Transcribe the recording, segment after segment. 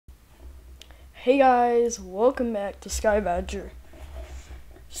Hey guys, welcome back to Sky Badger.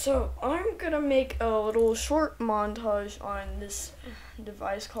 So I'm gonna make a little short montage on this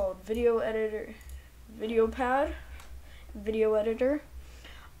device called video editor.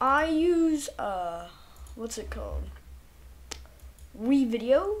 I use what's it called?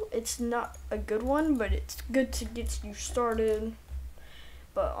 WeVideo. It's not a good one, but it's good to get you started.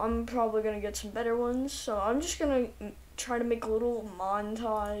 But I'm probably gonna get some better ones. So I'm just gonna try to make a little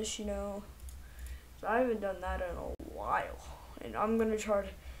montage, I haven't done that in a while, and I'm gonna try to.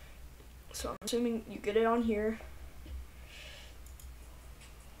 So I'm assuming you get it on here.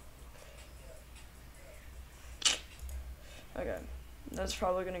 Okay, that's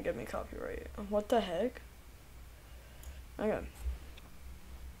probably gonna get me copyright. What the heck? Okay.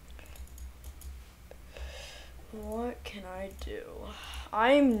 What can I do?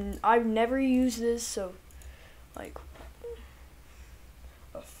 I've never used this, so like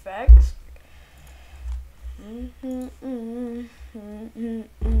effects. And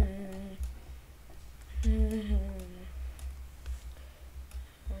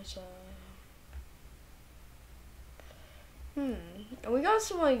we got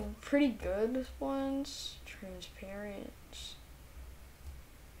some like pretty good ones. Transparent.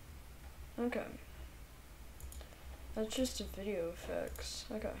 Okay. That's just the video effects.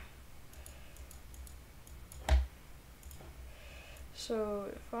 Okay. So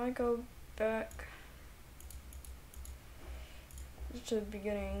if I go back to the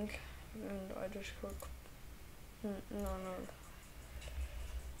beginning and I just click no.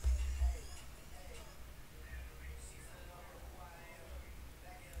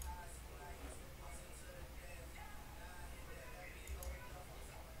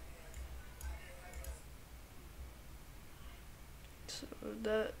 So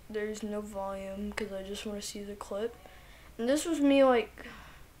that there's no volume because I just want to see the clip. And this was me like,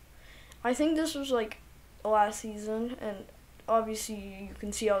 I think this was like last season, and obviously you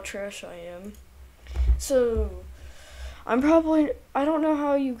can see how trash I am. So I don't know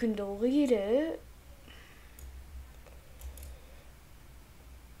how you can delete it.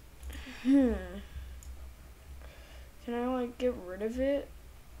 Can I like get rid of it?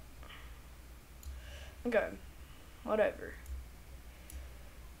 Okay, whatever.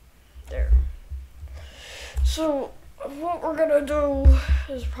 There. So what we're gonna do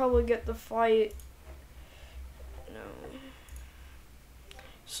is probably get the fight. No.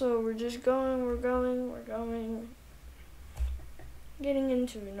 So we're just going, we're getting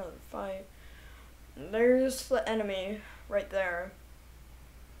into another fight. There's the enemy right there.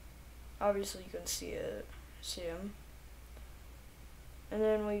 Obviously you can see him. And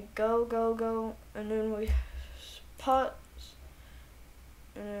then we go, and then we pause,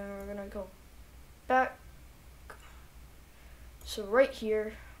 and then we're gonna go back. So right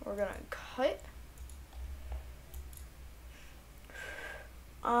here, we're gonna cut.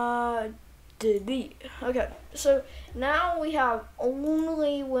 Delete. Okay, so now we have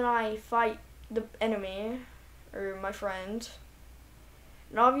only when I fight the enemy, or my friend.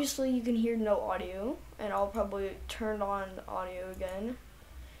 And obviously you can hear no audio, and I'll probably turn on the audio again,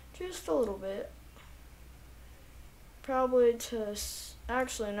 just a little bit. Probably to,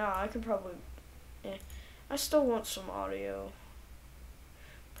 actually no, I could probably, I still want some audio.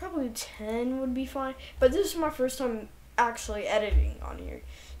 Probably 10 would be fine, but this is my first time actually editing on here,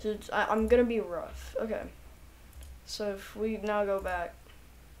 so I'm gonna be rough. Okay, so if we now go back,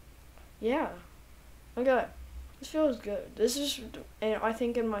 yeah, okay. This feels good. This is, and I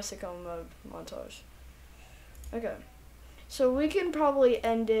think in my sitcom mode montage. Okay, so we can probably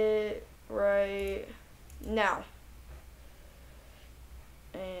end it right now.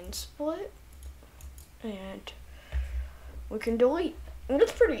 And split, and we can delete. And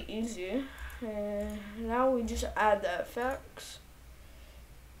it's pretty easy. And now we just add the effects.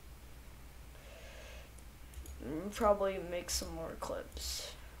 And probably make some more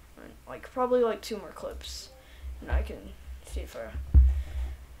clips. Probably like 2 more clips. And I can see if I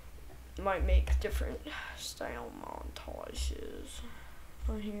might make different style montages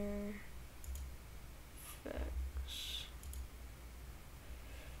on here. Effects.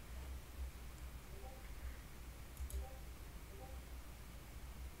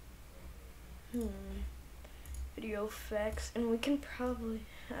 Video effects, and we can probably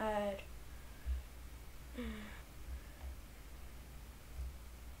add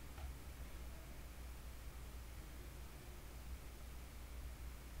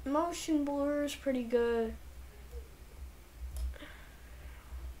motion blur is pretty good.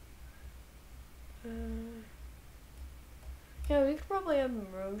 Yeah, we could probably have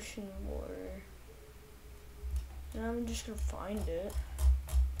motion blur. And I'm just gonna find it.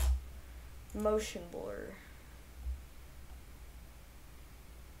 motion blur.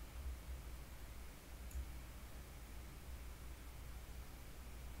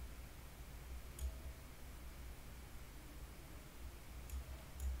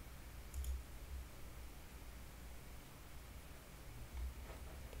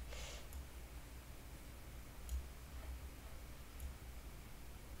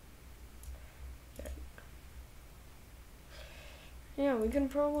 Yeah, we can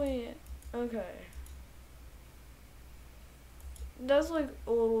probably, okay. That's like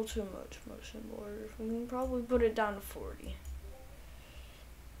a little too much motion blur. We can probably put it down to 40.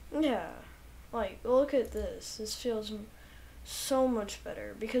 Yeah, like, look at this. This feels so much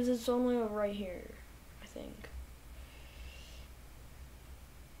better because it's only right here, I think.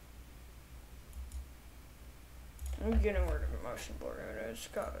 I'm getting rid of the motion blur and it's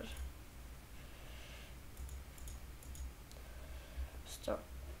got it. Stop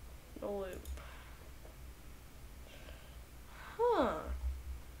the loop. Huh.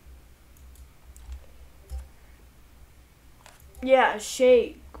 Yeah,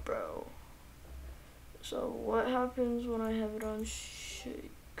 shake, bro. So what happens when I have it on shake?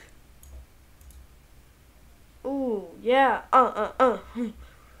 Ooh, yeah.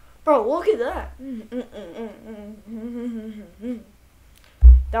 Bro, look at that.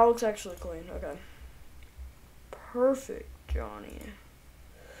 That looks actually clean. Okay. Perfect, Johnny.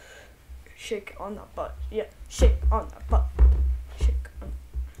 Shake on the butt. Yeah, shake on the butt. Shake on.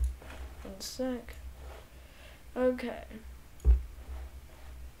 1 sec. Okay.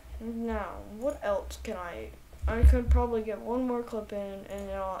 Now, what else can I could probably get one more clip in and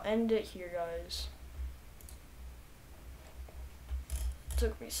then I'll end it here, guys. It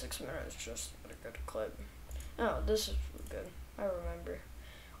took me 6 minutes just to get a good clip. Oh, this is really good. I remember.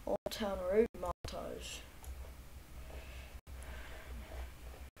 Old Town Road montage.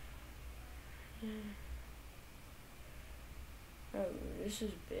 Oh, this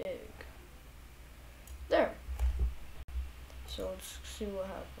is big. There. So let's see what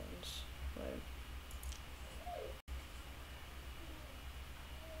happens. Right.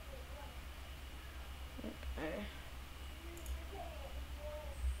 Okay.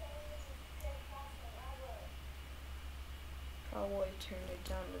 Probably turn it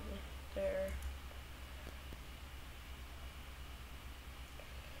down to there.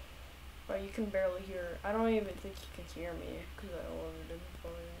 But you can barely hear. I don't even think you can hear me because I lowered it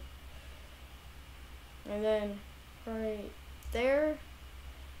before. And then right there,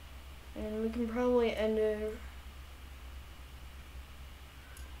 and we can probably end it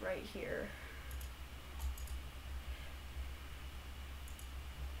right here.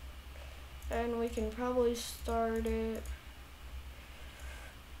 And we can probably start it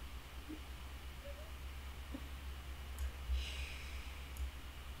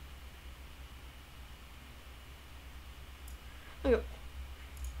okay.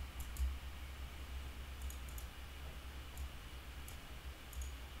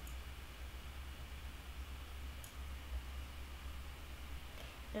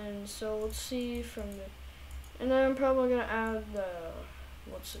 And so let's see from the, and then I'm probably gonna add the,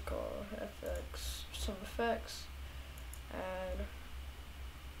 what's it called, FX, some effects, add,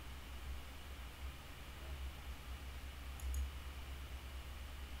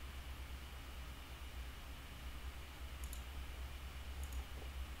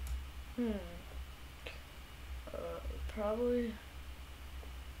 probably,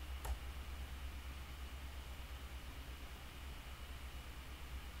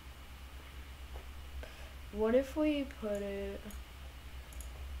 what if we put it,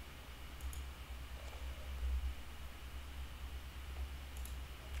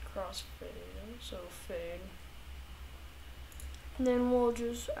 crossfade, so fade, and then we'll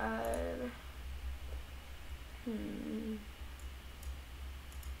just add,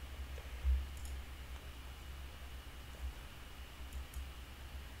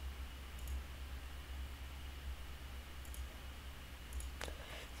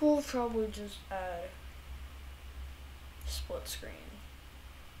 we'll probably just add split screen.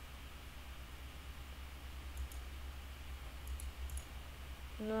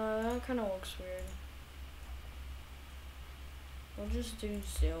 No, that kind of looks weird. We'll just do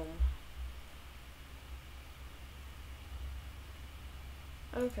zoom.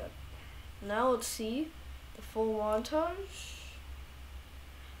 Okay. Now let's see the full montage.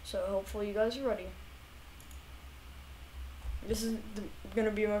 So hopefully you guys are ready. This is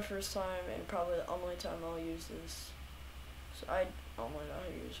gonna be my first time and probably the only time I'll use this. So I only know how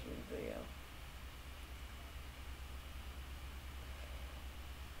to use video.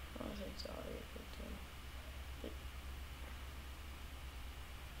 I don't think it's audio.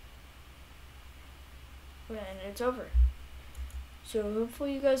 and it's over. So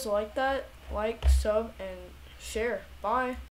hopefully you guys like that. Like, sub, and share. Bye.